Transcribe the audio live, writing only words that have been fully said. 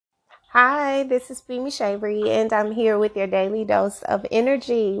Hi, this is Bimi Shavery, and I'm here with your daily dose of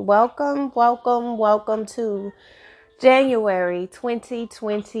energy. Welcome, welcome, welcome to January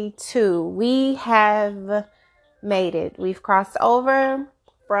 2022. We have made it. We've crossed over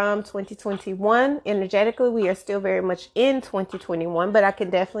from 2021. Energetically, we are still very much in 2021, but I can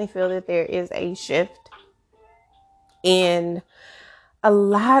definitely feel that there is a shift in a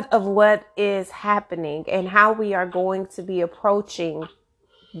lot of what is happening and how we are going to be approaching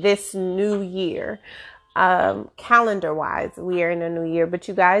this new year. Calendar wise, we are in a new year, but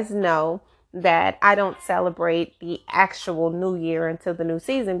you guys know that I don't celebrate the actual new year until the new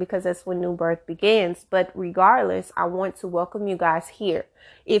season because that's when new birth begins. But regardless, I want to welcome you guys here.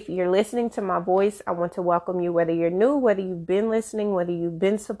 If you're listening to my voice, I want to welcome you, whether you're new, whether you've been listening, whether you've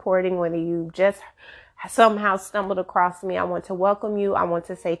been supporting, whether you just somehow stumbled across me. I want to welcome you. I want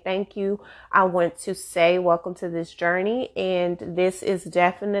to say thank you. I want to say welcome to this journey. And this is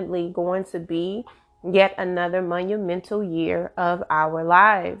definitely going to be yet another monumental year of our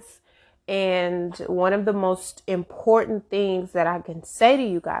lives. And one of the most important things that I can say to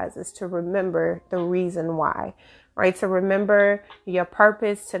you guys is to remember the reason why, right? To remember your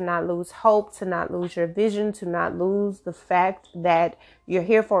purpose, to not lose hope, to not lose your vision, to not lose the fact that you're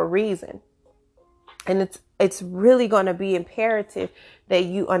here for a reason. And it's really going to be imperative that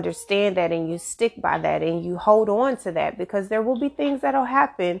you understand that and you stick by that and you hold on to that, because there will be things that'll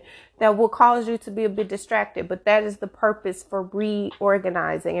happen that will cause you to be a bit distracted. But that is the purpose for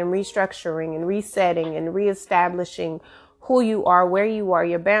reorganizing and restructuring and resetting and reestablishing who you are, where you are,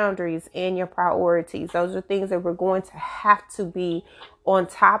 your boundaries and your priorities. Those are things that we're going to have to be on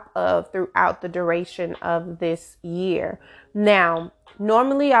top of throughout the duration of this year. Now,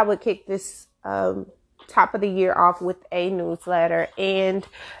 normally I would kick this top of the year off with a newsletter, and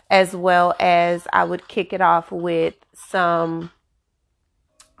as well as I would kick it off with some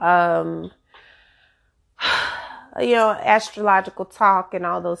astrological talk and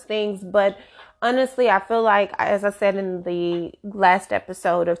all those things. But honestly, I feel like, as I said in the last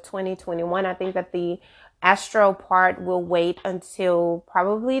episode of 2021, I think that the astro part will wait until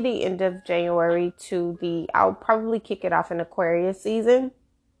probably the end of January I'll probably kick it off in Aquarius season.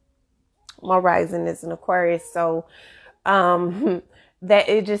 My rising is an Aquarius, so that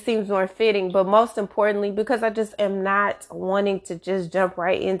it just seems more fitting. But most importantly, because I just am not wanting to just jump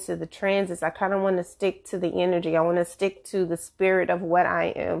right into the transits, I kind of want to stick to the energy. I want to stick to the spirit of what I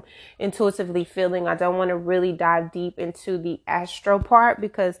am intuitively feeling. I don't want to really dive deep into the astro part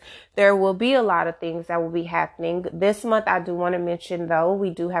because there will be a lot of things that will be happening this month. I do want to mention, though,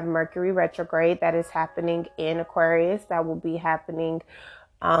 we do have Mercury retrograde that is happening in Aquarius. That will be happening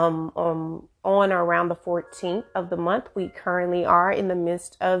on or around the 14th of the month. We currently are in the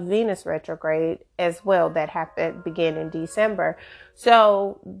midst of Venus retrograde as well, that began in December.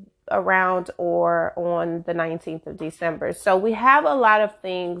 So around or on the 19th of December. So we have a lot of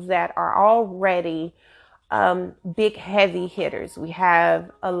things that are already big heavy hitters. We have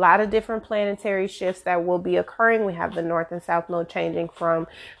a lot of different planetary shifts that will be occurring. We have the North and South Node changing from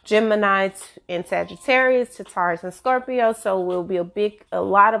Gemini and Sagittarius to Taurus and Scorpio. So will be a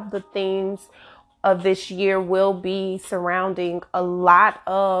lot of the themes of this year will be surrounding a lot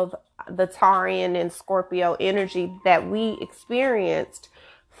of the Taurian and Scorpio energy that we experienced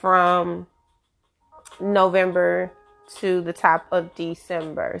from November to the top of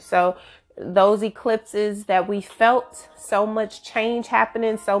December. So those eclipses that we felt, so much change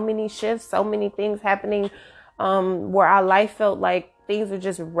happening, so many shifts, so many things happening, where our life felt like things were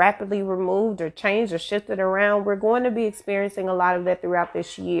just rapidly removed or changed or shifted around. We're going to be experiencing a lot of that throughout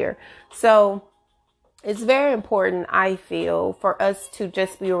this year. So it's very important, I feel, for us to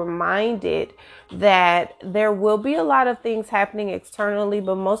just be reminded that there will be a lot of things happening externally,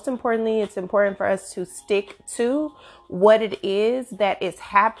 but most importantly, it's important for us to stick to what it is that is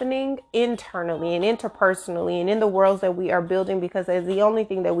happening internally and interpersonally and in the worlds that we are building, because it's the only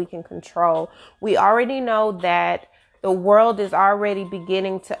thing that we can control. We already know that the world is already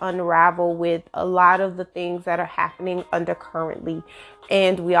beginning to unravel with a lot of the things that are happening undercurrently.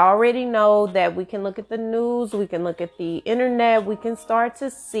 And we already know that we can look at the news, we can look at the internet, we can start to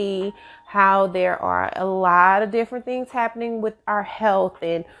see how there are a lot of different things happening with our health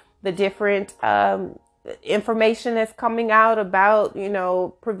and the different information that's coming out about,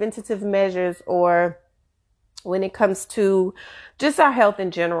 preventative measures or when it comes to just our health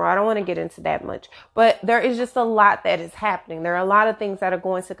in general. I don't want to get into that much, but there is just a lot that is happening. There are a lot of things that are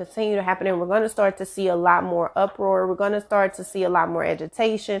going to continue to happen, and we're going to start to see a lot more uproar. We're going to start to see a lot more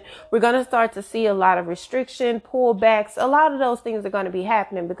agitation. We're going to start to see a lot of restriction, pullbacks. A lot of those things are going to be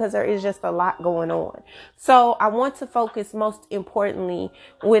happening because there is just a lot going on. So I want to focus most importantly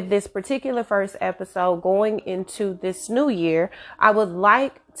with this particular first episode going into this new year. I would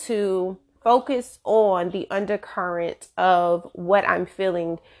like to focus on the undercurrent of what I'm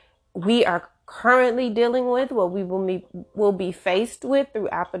feeling we are currently dealing with, what we will be faced with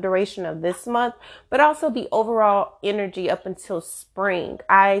throughout the duration of this month, but also the overall energy up until spring.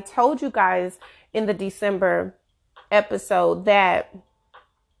 I told you guys in the December episode that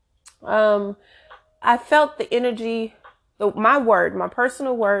I felt the energy, my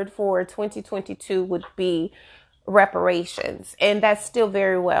personal word for 2022 would be reparations. And that's still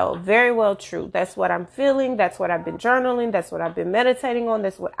very well true. That's what I'm feeling. That's what I've been journaling. That's what I've been meditating on.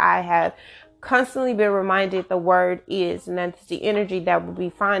 That's what I have constantly been reminded the word is, and that's the energy that will be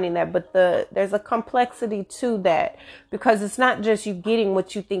finding that. But there's a complexity to that, because it's not just you getting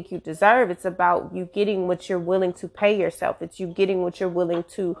what you think you deserve. It's about you getting what you're willing to pay yourself. It's you getting what you're willing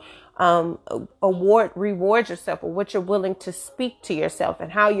to reward yourself, or what you're willing to speak to yourself,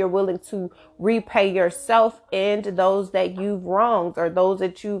 and how you're willing to repay yourself and those that you've wronged, or those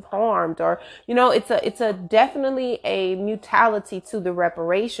that you've harmed, or, it's a definitely a mutuality to the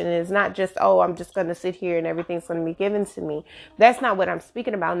reparation. It's not just, oh, I'm just going to sit here and everything's going to be given to me. That's not what I'm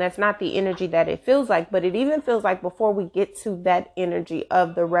speaking about. And that's not the energy that it feels like, but it even feels like before we get to that energy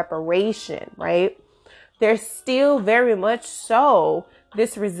of the reparation, right? There's still very much so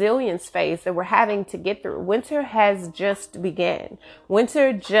this resilience phase that we're having to get through. Winter has just begun.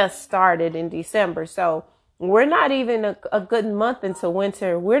 Winter just started in December. So we're not even a good month into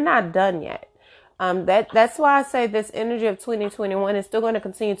winter. We're not done yet. That's why I say this energy of 2021 is still going to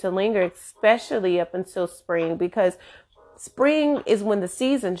continue to linger, especially up until spring, because spring is when the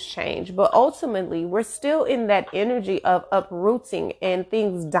seasons change. But ultimately, we're still in that energy of uprooting and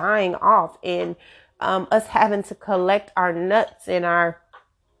things dying off, and us having to collect our nuts and our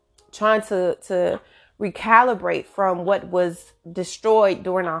trying to recalibrate from what was destroyed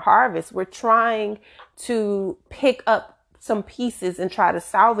during our harvest. We're trying to pick up some pieces and try to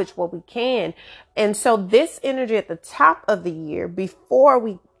salvage what we can. And so this energy at the top of the year, before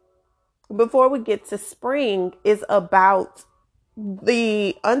we get to spring, is about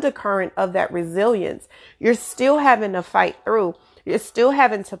the undercurrent of that resilience. You're still having to fight through. You're still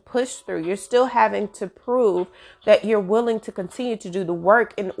having to push through. You're still having to prove that you're willing to continue to do the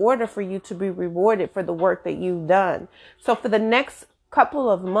work in order for you to be rewarded for the work that you've done. So for the next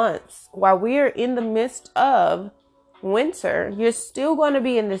couple of months, while we are in the midst of winter, you're still going to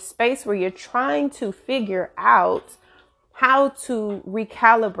be in this space where you're trying to figure out how to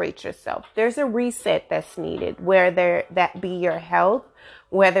recalibrate yourself. There's a reset that's needed, whether that be your health,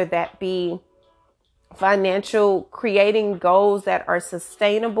 whether that be financial, creating goals that are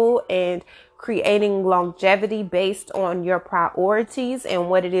sustainable and creating longevity based on your priorities and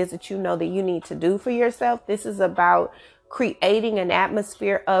what it is that you know that you need to do for yourself. This is about creating an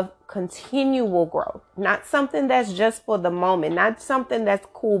atmosphere of continual growth, not something that's just for the moment, not something that's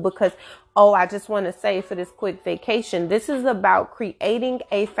cool because, oh, I just want to save for this quick vacation. This is about creating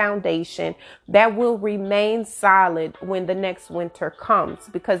a foundation that will remain solid when the next winter comes.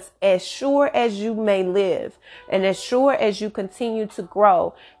 Because as sure as you may live, and as sure as you continue to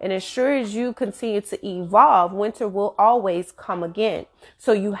grow, and as sure as you continue to evolve, winter will always come again.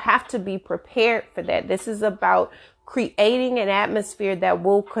 So you have to be prepared for that. This is about creating an atmosphere that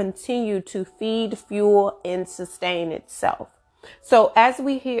will continue to feed, fuel, and sustain itself. So as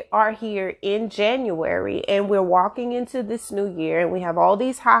we are here in January, and we're walking into this new year, and we have all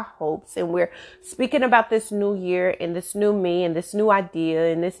these high hopes, and we're speaking about this new year and this new me and this new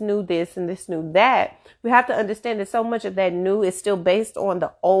idea and this new this and this new that, we have to understand that so much of that new is still based on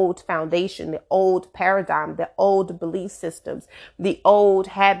the old foundation, the old paradigm, the old belief systems, the old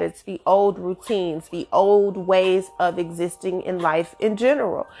habits, the old routines, the old ways of existing in life in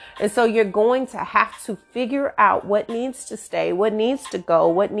general. And so you're going to have to figure out what needs to stay, what needs to go,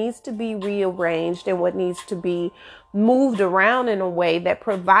 what needs to be rearranged, and what needs to be moved around in a way that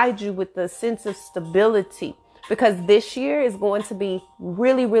provides you with a sense of stability. Because this year is going to be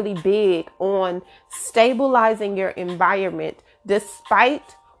really, really big on stabilizing your environment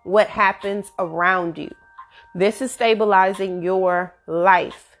despite what happens around you. This is stabilizing your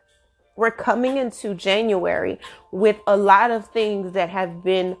life. We're coming into January with a lot of things that have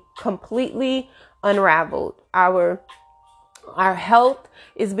been completely unraveled. Our Our health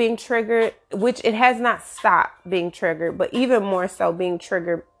is being triggered, which it has not stopped being triggered, but even more so being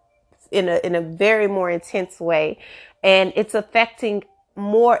triggered in a very more intense way. And it's affecting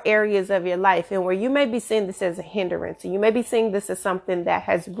more areas of your life. And where you may be seeing this as a hindrance, and you may be seeing this as something that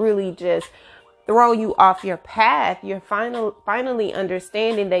has really just throw you off your path, you're finally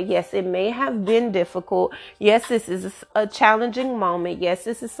understanding that yes, it may have been difficult. Yes, this is a challenging moment. Yes,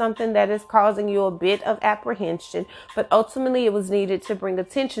 this is something that is causing you a bit of apprehension, but ultimately it was needed to bring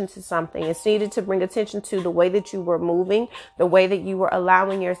attention to something. It's needed to bring attention to the way that you were moving, the way that you were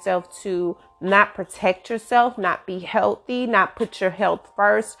allowing yourself to not protect yourself, not be healthy, not put your health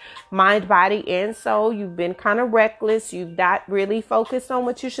first, mind, body, and soul. You've been kind of reckless. You've not really focused on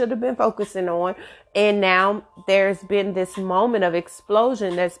what you should have been focusing on. And now there's been this moment of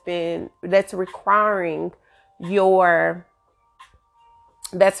explosion that's requiring your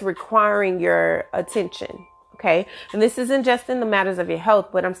attention. Okay. And this isn't just in the matters of your health,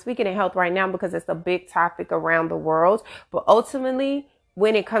 but I'm speaking of health right now because it's a big topic around the world. But ultimately,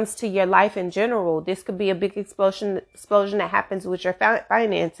 when it comes to your life in general, this could be a big explosion that happens with your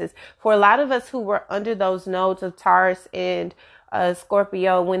finances. For a lot of us who were under those nodes of Taurus and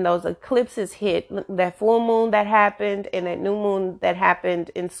Scorpio, when those eclipses hit, that full moon that happened and that new moon that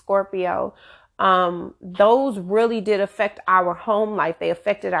happened in Scorpio, those really did affect our home life. They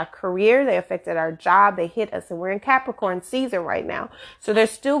affected our career. They affected our job. They hit us. And we're in Capricorn season right now. So there's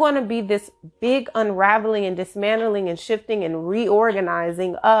still going to be this big unraveling and dismantling and shifting and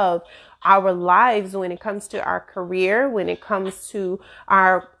reorganizing of our lives when it comes to our career, when it comes to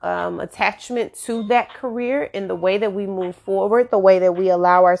our attachment to that career, in the way that we move forward, the way that we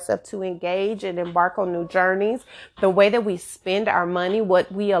allow ourselves to engage and embark on new journeys, the way that we spend our money,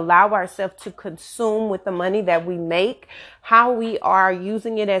 what we allow ourselves to consume with the money that we make, how we are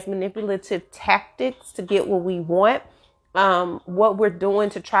using it as manipulative tactics to get what we want. What we're doing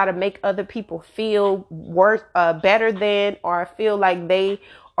to try to make other people feel better than, or feel like they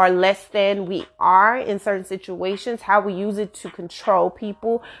are less than we are in certain situations, how we use it to control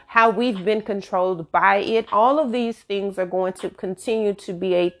people, how we've been controlled by it. All of these things are going to continue to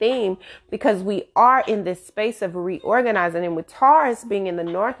be a theme because we are in this space of reorganizing. And with Taurus being in the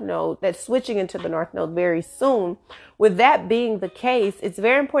North Node, that's switching into the North Node very soon. With that being the case, it's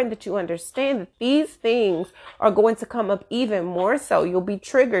very important that you understand that these things are going to come up even more so. You'll be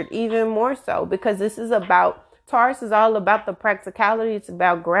triggered even more so because Taurus is all about the practicality. It's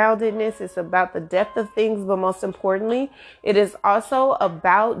about groundedness. It's about the depth of things. But most importantly, it is also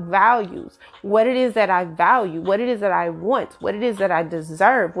about values. What it is that I value, what it is that I want, what it is that I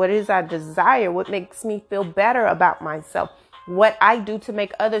deserve, what it is I desire, what makes me feel better about myself, what I do to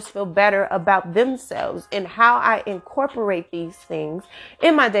make others feel better about themselves, and how I incorporate these things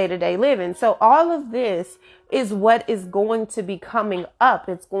in my day-to-day living. So all of this is what is going to be coming up.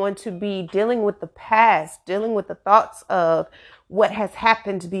 It's going to be dealing with the past, dealing with the thoughts of what has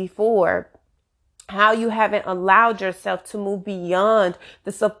happened before, how you haven't allowed yourself to move beyond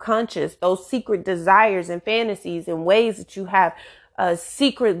the subconscious, those secret desires and fantasies and ways that you have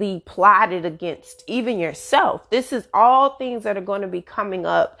secretly plotted against even yourself. This is all things that are going to be coming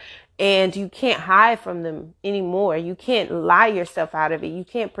up, and you can't hide from them anymore. You can't lie yourself out of it. You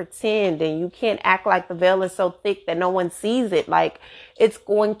can't pretend, and you can't act like the veil is so thick that no one sees it. Like, it's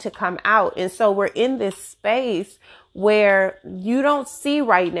going to come out. And so we're in this space where you don't see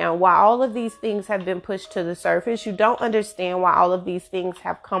right now why all of these things have been pushed to the surface. You don't understand why all of these things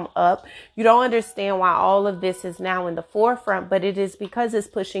have come up. You don't understand why all of this is now in the forefront, but it is because it's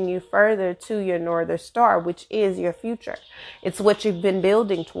pushing you further to your Northern Star, which is your future. It's what you've been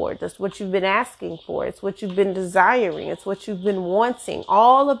building towards. It's what you've been asking for. It's what you've been desiring. It's what you've been wanting.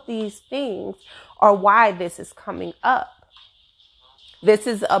 All of these things are why this is coming up. This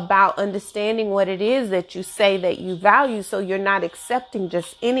is about understanding what it is that you say that you value, so you're not accepting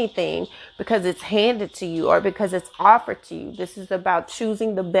just anything because it's handed to you or because it's offered to you. This is about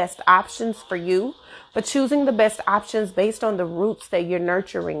choosing the best options for you, but choosing the best options based on the roots that you're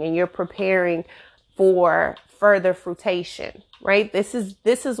nurturing and you're preparing for further fruition, right? This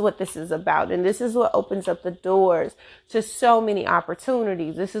is what this is about. And this is what opens up the doors to so many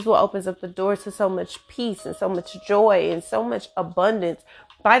opportunities. This is what opens up the doors to so much peace and so much joy and so much abundance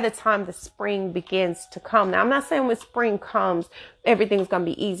by the time the spring begins to come. Now, I'm not saying when spring comes, everything's going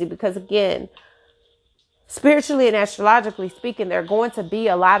to be easy, because again, spiritually and astrologically speaking, there are going to be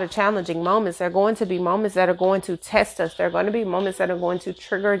a lot of challenging moments. There are going to be moments that are going to test us. There are going to be moments that are going to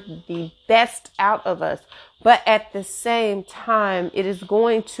trigger the best out of us. But at the same time, it is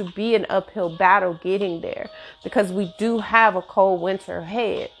going to be an uphill battle getting there, because we do have a cold winter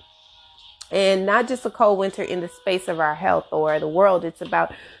ahead. And not just a cold winter in the space of our health or the world. It's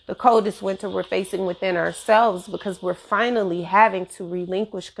about the coldest winter we're facing within ourselves, because we're finally having to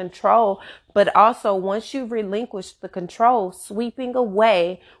relinquish control. But also, once you've relinquished the control, sweeping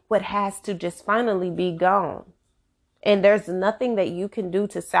away what has to just finally be gone. And there's nothing that you can do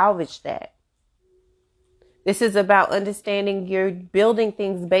to salvage that. This is about understanding you're building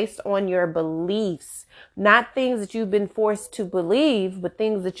things based on your beliefs, not things that you've been forced to believe, but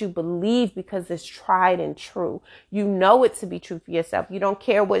things that you believe because it's tried and true. You know it to be true for yourself. You don't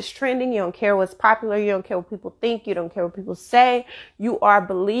care what's trending. You don't care what's popular. You don't care what people think. You don't care what people say. You are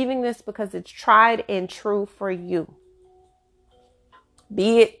believing this because it's tried and true for you.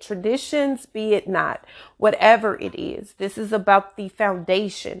 Be it traditions, be it not, whatever it is. This is about the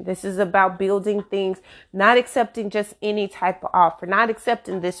foundation. This is about building things, not accepting just any type of offer, not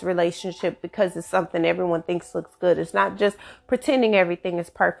accepting this relationship because it's something everyone thinks looks good. It's not just pretending everything is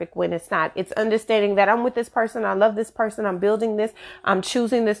perfect when it's not. It's understanding that I'm with this person. I love this person. I'm building this. I'm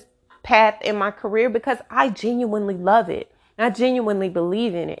choosing this path in my career because I genuinely love it. I genuinely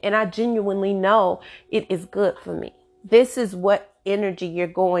believe in it. And I genuinely know it is good for me. This is what energy you're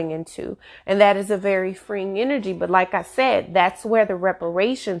going into. And that is a very freeing energy. But like I said, that's where the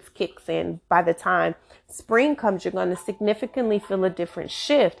reparations kicks in. By the time spring comes, you're going to significantly feel a different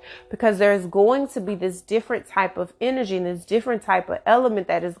shift, because there's going to be this different type of energy and this different type of element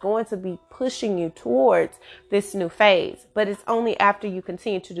that is going to be pushing you towards this new phase. But it's only after you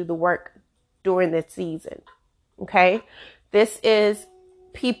continue to do the work during this season. Okay. This is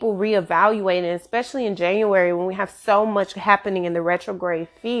people reevaluating, especially in January when we have so much happening in the retrograde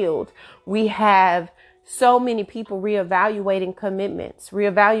field. We have so many people reevaluating commitments,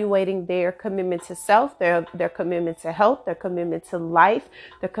 reevaluating their commitment to self, their commitment to health, their commitment to life,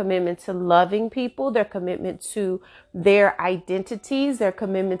 their commitment to loving people, their commitment to their identities, their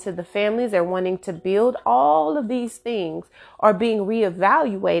commitment to the families they're wanting to build. All of these things are being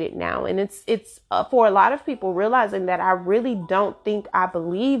reevaluated now. And it's for a lot of people realizing that I really don't think I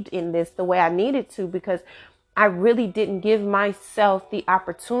believed in this the way I needed to, because I really didn't give myself the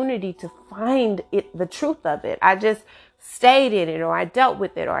opportunity to find it, the truth of it. I just stayed in it, or I dealt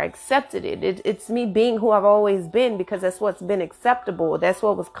with it, or I accepted it. It's me being who I've always been, because that's what's been acceptable. That's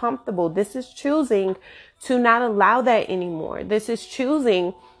what was comfortable. This is choosing to not allow that anymore. This is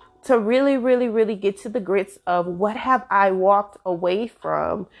choosing to really, really, really get to the grits of what have I walked away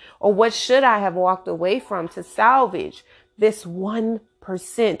from, or what should I have walked away from to salvage this 1%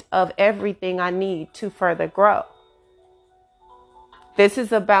 of everything I need to further grow. This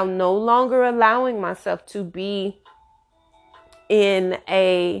is about no longer allowing myself to be in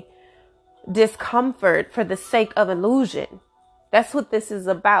a discomfort for the sake of illusion. That's what this is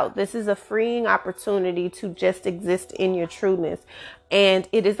about. This is a freeing opportunity to just exist in your trueness. And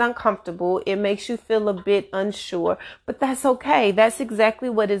it is uncomfortable. It makes you feel a bit unsure, but that's okay. That's exactly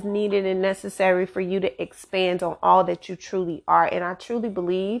what is needed and necessary for you to expand on all that you truly are. And I truly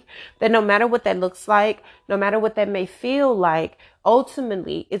believe that no matter what that looks like, no matter what that may feel like,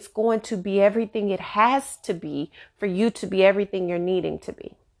 ultimately it's going to be everything it has to be for you to be everything you're needing to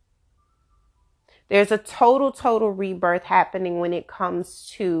be. There's a total rebirth happening when it comes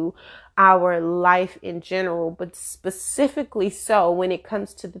to our life in general, but specifically so when it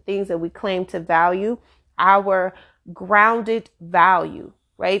comes to the things that we claim to value, our grounded value,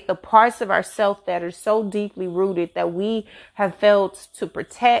 right? The parts of ourself that are so deeply rooted that we have failed to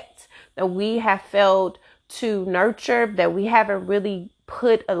protect, that we have failed to nurture, that we haven't really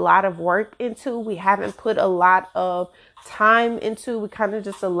put a lot of work into. We haven't put a lot of time into. We kind of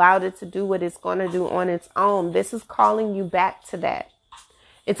just allowed it to do what it's going to do on its own. This is calling you back to that.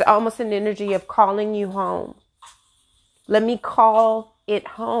 It's almost an energy of calling you home. Let me call it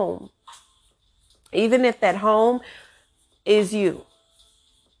home. Even if that home is you.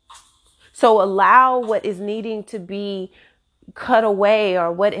 So allow what is needing to be cut away, or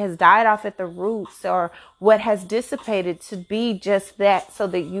what has died off at the roots, or what has dissipated, to be just that, so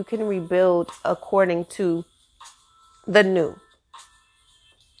that you can rebuild according to the new.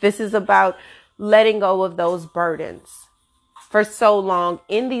 This is about letting go of those burdens. For so long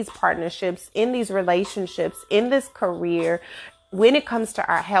in these partnerships, in these relationships, in this career, when it comes to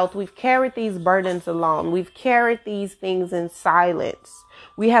our health, we've carried these burdens alone. We've carried these things in silence.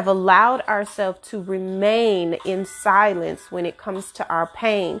 We have allowed ourselves to remain in silence when it comes to our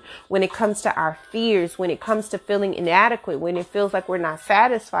pain, when it comes to our fears, when it comes to feeling inadequate, when it feels like we're not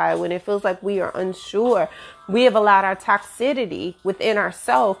satisfied, when it feels like we are unsure. We have allowed our toxicity within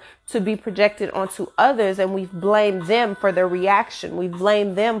ourselves to be projected onto others, and we've blamed them for their reaction. We've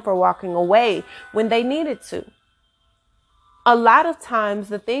blamed them for walking away when they needed to. A lot of times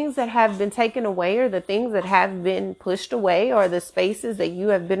the things that have been taken away, or the things that have been pushed away, or the spaces that you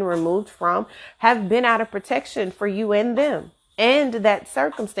have been removed from, have been out of protection for you and them and that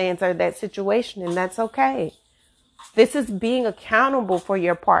circumstance or that situation. And that's okay. This is being accountable for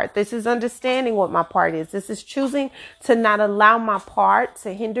your part. This is understanding what my part is. This is choosing to not allow my part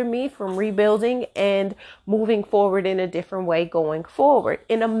to hinder me from rebuilding and moving forward in a different way going forward,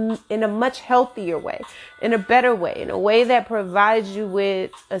 in a much healthier way, in a better way, in a way that provides you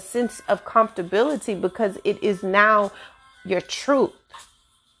with a sense of comfortability, because it is now your truth.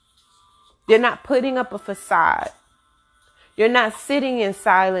 You're not putting up a facade. You're not sitting in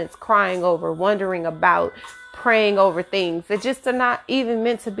silence, crying over, wondering about, praying over things that just are not even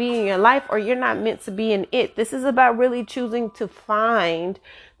meant to be in your life, or you're not meant to be in it. This is about really choosing to find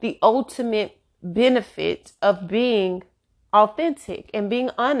the ultimate benefit of being authentic and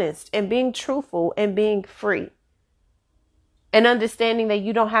being honest and being truthful and being free. And understanding that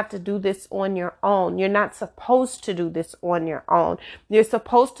you don't have to do this on your own. You're not supposed to do this on your own. You're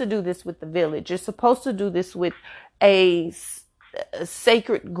supposed to do this with the village. You're supposed to do this with a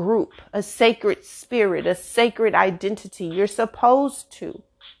sacred group, a sacred spirit, a sacred identity. You're supposed to.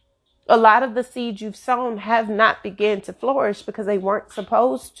 A lot of the seeds you've sown have not begun to flourish because they weren't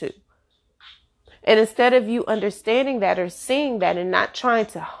supposed to. And instead of you understanding that or seeing that and not trying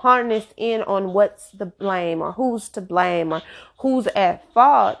to harness in on what's the blame or who's to blame or who's at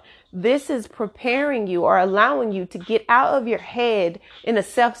fault, this is preparing you or allowing you to get out of your head in a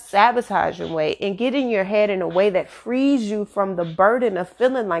self-sabotaging way and get in your head in a way that frees you from the burden of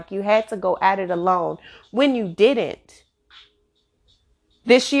feeling like you had to go at it alone when you didn't.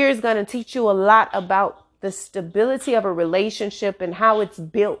 This year is going to teach you a lot about the stability of a relationship and how it's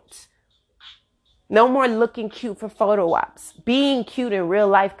built. No more looking cute for photo ops. Being cute in real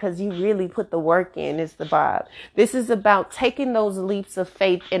life because you really put the work in is the vibe. This is about taking those leaps of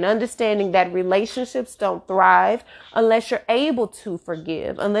faith and understanding that relationships don't thrive unless you're able to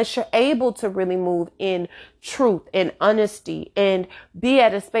forgive, unless you're able to really move in truth and honesty and be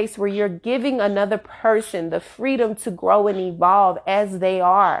at a space where you're giving another person the freedom to grow and evolve as they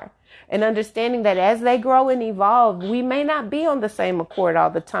are. And understanding that as they grow and evolve, we may not be on the same accord all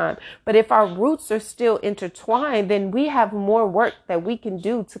the time. But if our roots are still intertwined, then we have more work that we can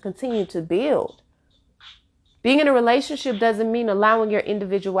do to continue to build. Being in a relationship doesn't mean allowing your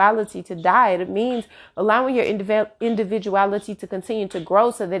individuality to die. It means allowing your individuality to continue to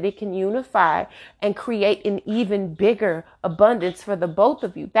grow so that it can unify and create an even bigger abundance for the both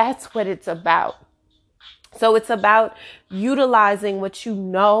of you. That's what it's about. So it's about utilizing what you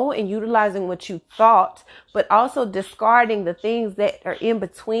know and utilizing what you thought, but also discarding the things that are in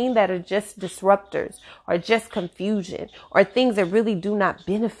between that are just disruptors or just confusion or things that really do not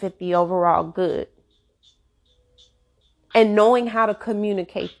benefit the overall good. And knowing how to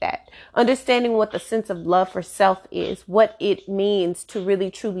communicate that, understanding what the sense of love for self is, what it means to really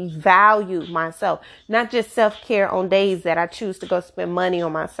truly value myself, not just self-care on days that I choose to go spend money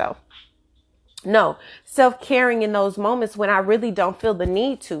on myself. No, self-caring in those moments when I really don't feel the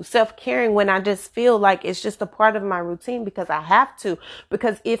need to. Self-caring when I just feel like it's just a part of my routine because I have to.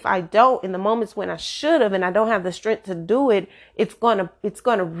 Because if I don't, in the moments when I should have and I don't have the strength to do it, it's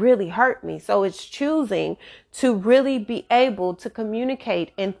gonna really hurt me. So it's choosing to really be able to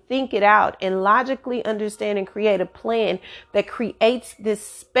communicate and think it out and logically understand and create a plan that creates this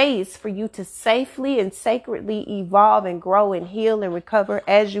space for you to safely and sacredly evolve and grow and heal and recover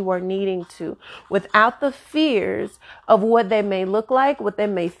as you are needing to, without the fears of what they may look like, what they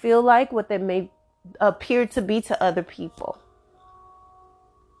may feel like, what they may appear to be to other people.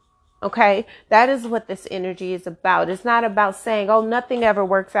 Okay, that is what this energy is about. It's not about saying, oh, nothing ever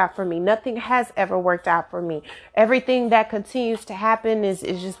works out for me. Nothing has ever worked out for me. Everything that continues to happen is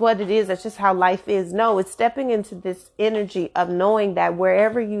just what it is. That's just how life is. No, it's stepping into this energy of knowing that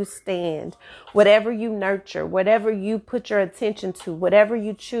wherever you stand, whatever you nurture, whatever you put your attention to, whatever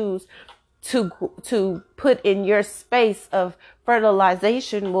you choose to put in your space of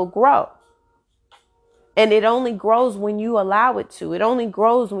fertilization will grow. And it only grows when you allow it to. It only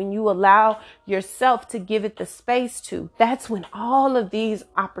grows when you allow yourself to give it the space to. That's when all of these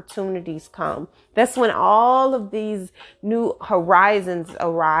opportunities come. That's when all of these new horizons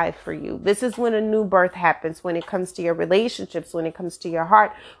arrive for you. This is when a new birth happens, when it comes to your relationships, when it comes to your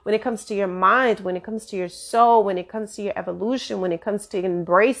heart, when it comes to your mind, when it comes to your soul, when it comes to your evolution, when it comes to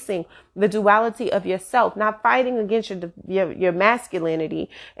embracing the duality of yourself, not fighting against your masculinity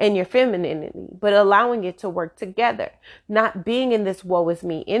and your femininity, but allowing allowing it to work together, not being in this woe is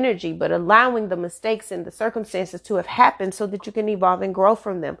me energy, but allowing the mistakes and the circumstances to have happened so that you can evolve and grow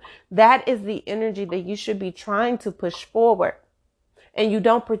from them. That is the energy that you should be trying to push forward. And you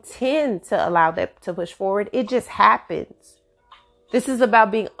don't pretend to allow that to push forward. It just happens. This is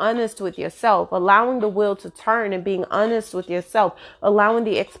about being honest with yourself, allowing the wheel to turn and being honest with yourself, allowing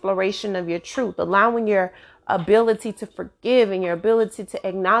the exploration of your truth, allowing your ability to forgive and your ability to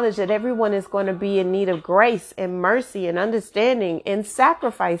acknowledge that everyone is going to be in need of grace and mercy and understanding and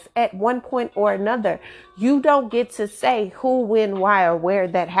sacrifice at one point or another. You don't get to say who, when, why, or where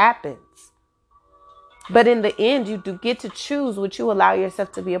that happens. But in the end, you do get to choose what you allow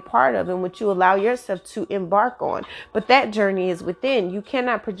yourself to be a part of and what you allow yourself to embark on. But that journey is within. You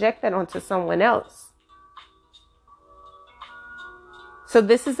cannot project that onto someone else. So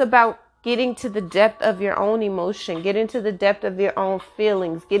this is about getting to the depth of your own emotion, getting to the depth of your own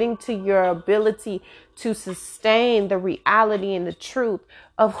feelings, getting to your ability to sustain the reality and the truth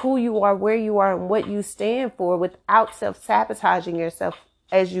of who you are, where you are, and what you stand for without self-sabotaging yourself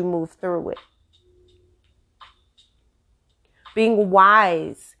as you move through it. Being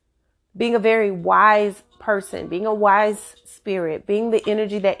wise, being a very wise person, being a wise spirit, being the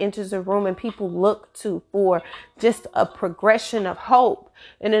energy that enters a room and people look to for just a progression of hope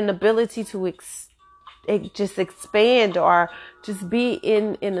and an ability to just expand or just be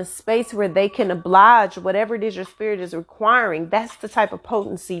in a space where they can oblige whatever it is your spirit is requiring. That's the type of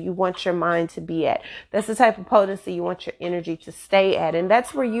potency you want your mind to be at. That's the type of potency you want your energy to stay at. And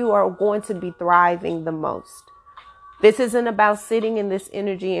that's where you are going to be thriving the most. This isn't about sitting in this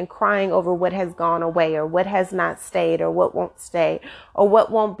energy and crying over what has gone away or what has not stayed or what won't stay or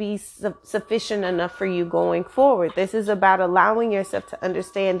what won't be sufficient enough for you going forward. This is about allowing yourself to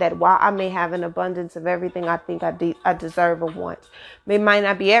understand that while I may have an abundance of everything I think I deserve or want, it might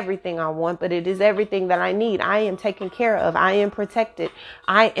not be everything I want, but it is everything that I need. I am taken care of. I am protected.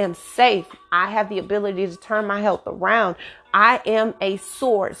 I am safe. I have the ability to turn my health around. I am a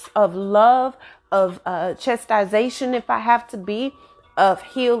source of love, of chastisement if I have to be, of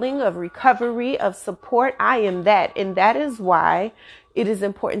healing, of recovery, of support. I am that. And that is why it is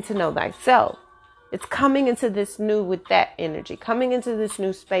important to know thyself. It's coming into this new with that energy, coming into this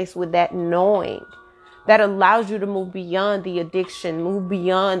new space with that knowing that allows you to move beyond the addiction, move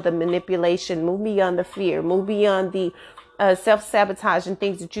beyond the manipulation, move beyond the fear, move beyond the self-sabotage and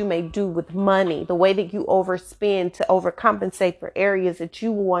things that you may do with money, the way that you overspend to overcompensate for areas that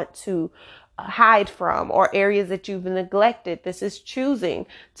you want to hide from or areas that you've neglected. This is choosing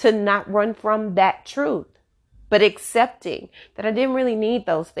to not run from that truth, but accepting that I didn't really need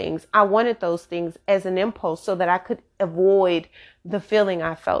those things. I wanted those things as an impulse so that I could avoid the feeling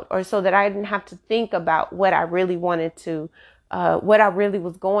I felt, or so that I didn't have to think about what I really wanted to, what I really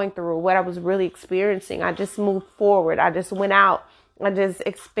was going through, what I was really experiencing. I just moved forward. I just went out. I just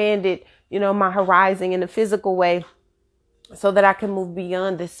expanded, my horizon in a physical way, so that I can move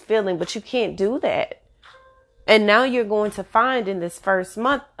beyond this feeling. But you can't do that. And now you're going to find in this first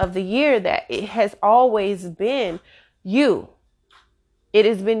month of the year that it has always been you. It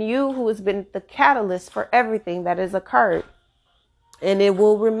has been you who has been the catalyst for everything that has occurred. And it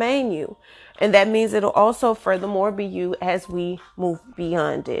will remain you. And that means it'll also furthermore be you as we move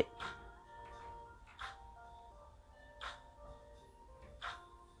beyond it.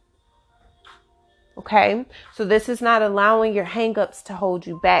 Okay, so this is not allowing your hangups to hold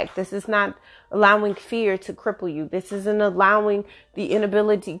you back. This is not allowing fear to cripple you. This isn't allowing the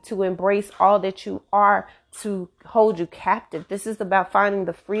inability to embrace all that you are to hold you captive. This is about finding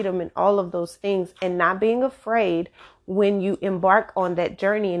the freedom in all of those things and not being afraid when you embark on that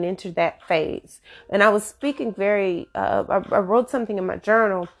journey and enter that phase. And I was speaking I wrote something in my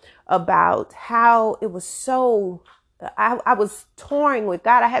journal about how it was so I was touring with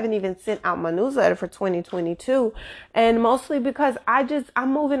God. I haven't even sent out my newsletter for 2022. And mostly because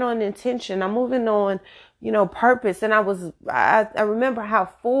I'm moving on intention. I'm moving on, purpose. And I remember how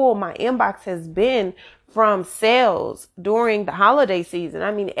full my inbox has been from sales during the holiday season.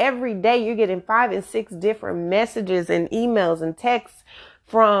 I mean, every day you're getting 5 and 6 different messages and emails and texts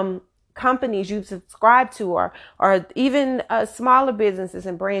from companies you've subscribed to, or even smaller businesses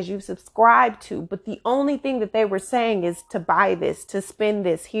and brands you've subscribed to. But the only thing that they were saying is to buy this, to spend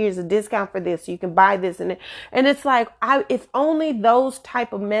this. Here's a discount for this. You can buy this. And it's like, if only those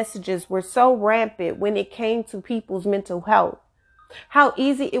type of messages were so rampant when it came to people's mental health, How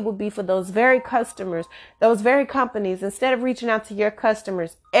easy it would be for those very customers, those very companies, instead of reaching out to your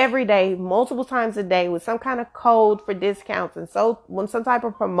customers every day, multiple times a day with some kind of code for discounts and so when some type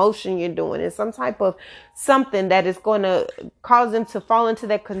of promotion you're doing and some type of something that is going to cause them to fall into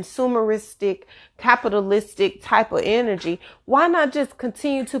that consumeristic, capitalistic type of energy, why not just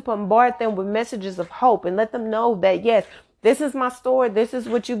continue to bombard them with messages of hope and let them know that, yes, this is my store. This is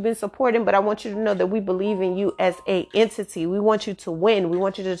what you've been supporting. But I want you to know that we believe in you as a entity. We want you to win. We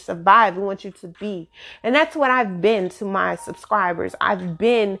want you to survive. We want you to be. And that's what I've been to my subscribers. I've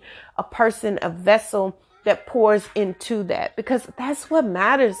been a person, a vessel that pours into that because that's what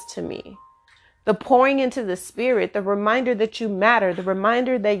matters to me. The pouring into the spirit, the reminder that you matter, the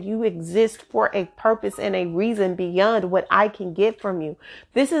reminder that you exist for a purpose and a reason beyond what I can get from you.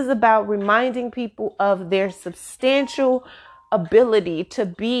 This is about reminding people of their substantial ability to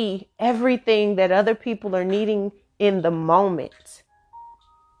be everything that other people are needing in the moment.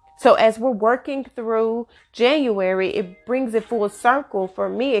 So as we're working through January, it brings it full circle for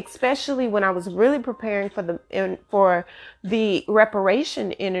me, especially when I was really preparing for the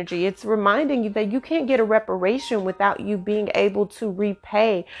reparation energy. It's reminding you that you can't get a reparation without you being able to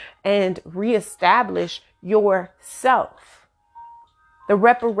repay and reestablish yourself. The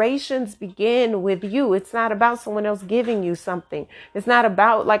reparations begin with you. It's not about someone else giving you something. It's not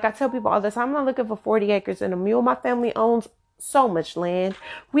about, like I tell people all the time, I'm not looking for 40 acres and a mule. My family owns so much land.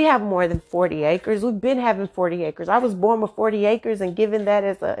 We have more than 40 acres. We've been having 40 acres. I was born with 40 acres and given that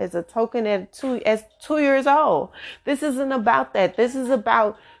as a token at 2 years old. This isn't about that. This is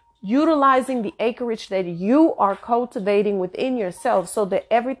about utilizing the acreage that you are cultivating within yourself so that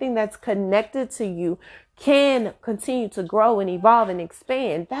everything that's connected to you can continue to grow and evolve and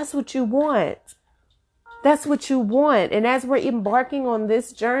expand. That's what you want. That's what you want. And as we're embarking on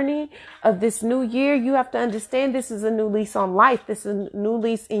this journey of this new year, you have to understand this is a new lease on life. This is a new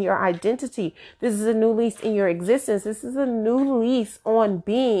lease in your identity. This is a new lease in your existence. This is a new lease on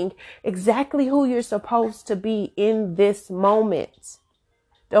being exactly who you're supposed to be in this moment.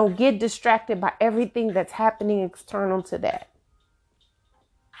 Don't get distracted by everything that's happening external to that.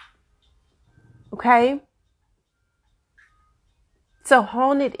 Okay? So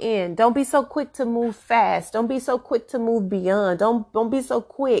hone it in. Don't be so quick to move fast. Don't be so quick to move beyond. Don't be so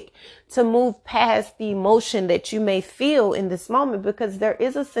quick to move past the emotion that you may feel in this moment, because there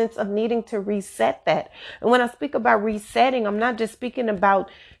is a sense of needing to reset that. And when I speak about resetting, I'm not just speaking about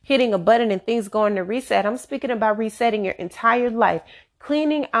hitting a button and things going to reset. I'm speaking about resetting your entire life,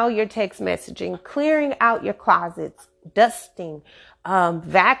 cleaning out your text messaging, clearing out your closets, dusting,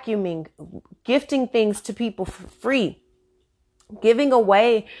 vacuuming, gifting things to people for free. Giving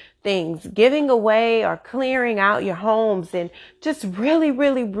away things, giving away or clearing out your homes, and just really,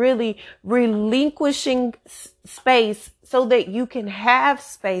 really, really relinquishing space so that you can have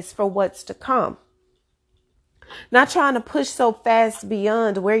space for what's to come. Not trying to push so fast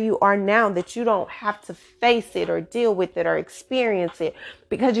beyond where you are now that you don't have to face it or deal with it or experience it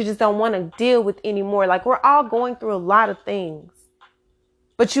because you just don't want to deal with anymore. Like, we're all going through a lot of things.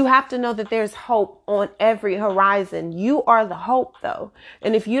 But you have to know that there's hope on every horizon. You are the hope, though.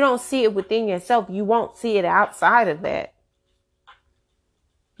 And if you don't see it within yourself, you won't see it outside of that.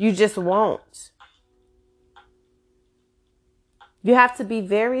 You just won't. You have to be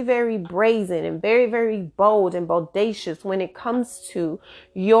very, very brazen and very, very bold and bodacious when it comes to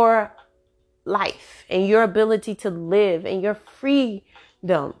your life and your ability to live and your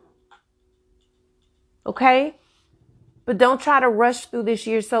freedom. Okay? But don't try to rush through this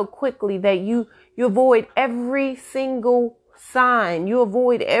year so quickly that you avoid every single sign. You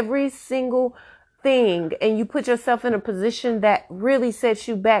avoid every single thing. And you put yourself in a position that really sets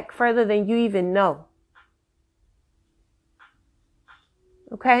you back further than you even know.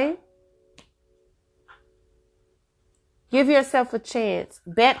 Okay? Give yourself a chance.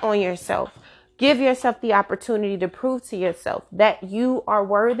 Bet on yourself. Give yourself the opportunity to prove to yourself that you are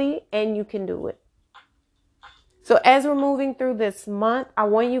worthy and you can do it. So as we're moving through this month, I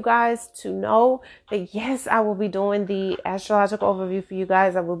want you guys to know that, yes, I will be doing the astrological overview for you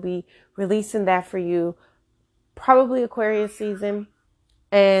guys. I will be releasing that for you, probably Aquarius season.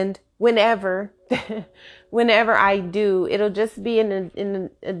 And whenever I do, it'll just be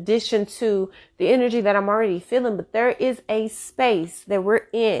in addition to the energy that I'm already feeling. But there is a space that we're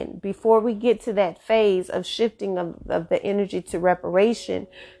in before we get to that phase of shifting of the energy to reparation,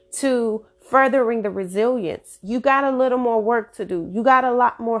 to furthering the resilience. You got a little more work to do. You got a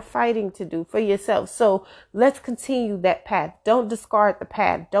lot more fighting to do for yourself. So let's continue that path. Don't discard the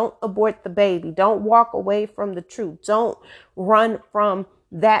path. Don't abort the baby. Don't walk away from the truth. Don't run from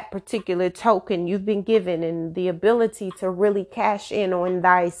that particular token you've been given and the ability to really cash in on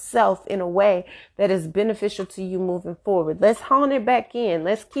thyself in a way that is beneficial to you moving forward. Let's hone it back in.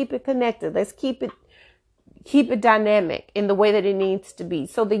 Let's keep it connected. Let's keep it dynamic in the way that it needs to be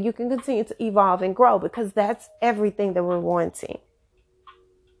so that you can continue to evolve and grow, because that's everything that we're wanting.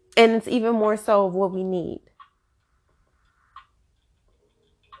 And it's even more so of what we need.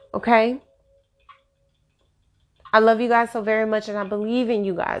 Okay? I love you guys so very much, and I believe in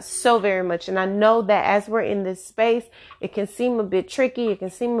you guys so very much. And I know that as we're in this space, it can seem a bit tricky. It can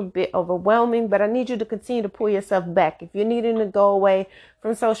seem a bit overwhelming, but I need you to continue to pull yourself back. If you're needing to go away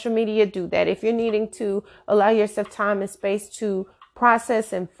from social media, do that. If you're needing to allow yourself time and space to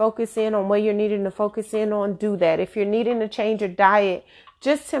process and focus in on what you're needing to focus in on, do that. If you're needing to change your diet,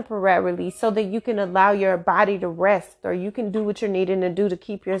 just temporarily, so that you can allow your body to rest, or you can do what you're needing to do to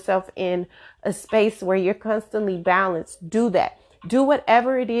keep yourself in a space where you're constantly balanced, do that. Do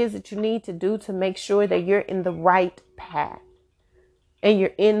whatever it is that you need to do to make sure that you're in the right path and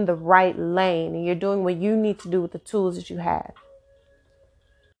you're in the right lane and you're doing what you need to do with the tools that you have.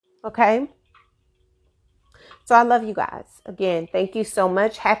 Okay? So I love you guys. Again, thank you so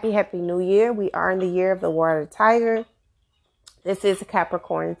much. Happy New Year. We are in the year of the Water Tiger. This is a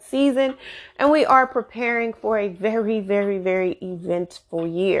Capricorn season, and we are preparing for a very, very, very eventful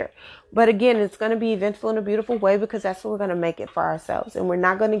year. But again, it's going to be eventful in a beautiful way, because that's what we're going to make it for ourselves, and we're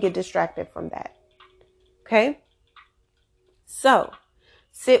not going to get distracted from that. Okay? So,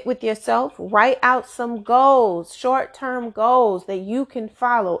 sit with yourself, write out some goals, short-term goals that you can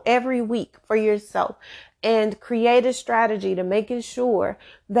follow every week for yourself, and create a strategy to making sure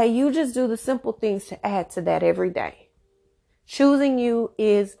that you just do the simple things to add to that every day. Choosing you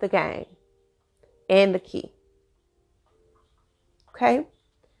is the game and the key. Okay?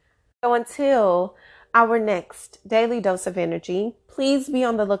 So until our next daily dose of energy, please be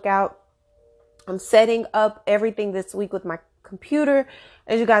on the lookout. I'm setting up everything this week with my computer.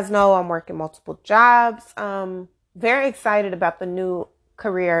 As you guys know, I'm working multiple jobs. Very excited about the new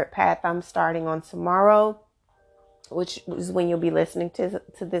career path I'm starting on tomorrow, which is when you'll be listening to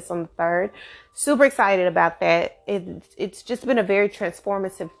this on the 3rd. Super excited about that. It's just been a very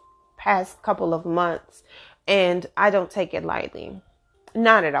transformative past couple of months, and I don't take it lightly.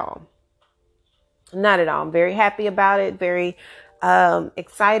 Not at all. Not at all. I'm very happy about it, very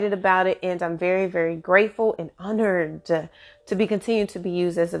excited about it, and I'm very, very grateful and honored to be continued to be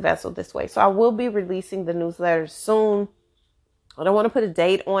used as a vessel this way. So I will be releasing the newsletter soon. I don't want to put a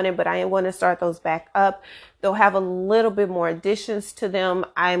date on it, but I am going to start those back up. They'll have a little bit more additions to them.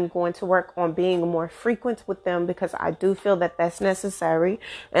 I'm going to work on being more frequent with them, because I do feel that that's necessary,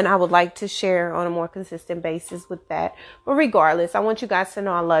 and I would like to share on a more consistent basis with that. But regardless, I want you guys to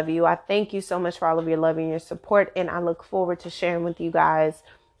know I love you. I thank you so much for all of your love and your support, and I look forward to sharing with you guys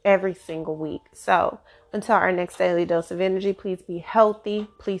every single week. So until our next daily dose of energy, please be healthy.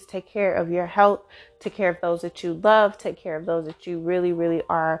 Please take care of your health. Take care of those that you love. Take care of those that you really, really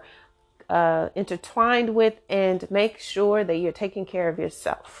are intertwined with. And make sure that you're taking care of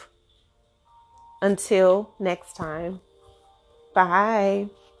yourself. Until next time. Bye.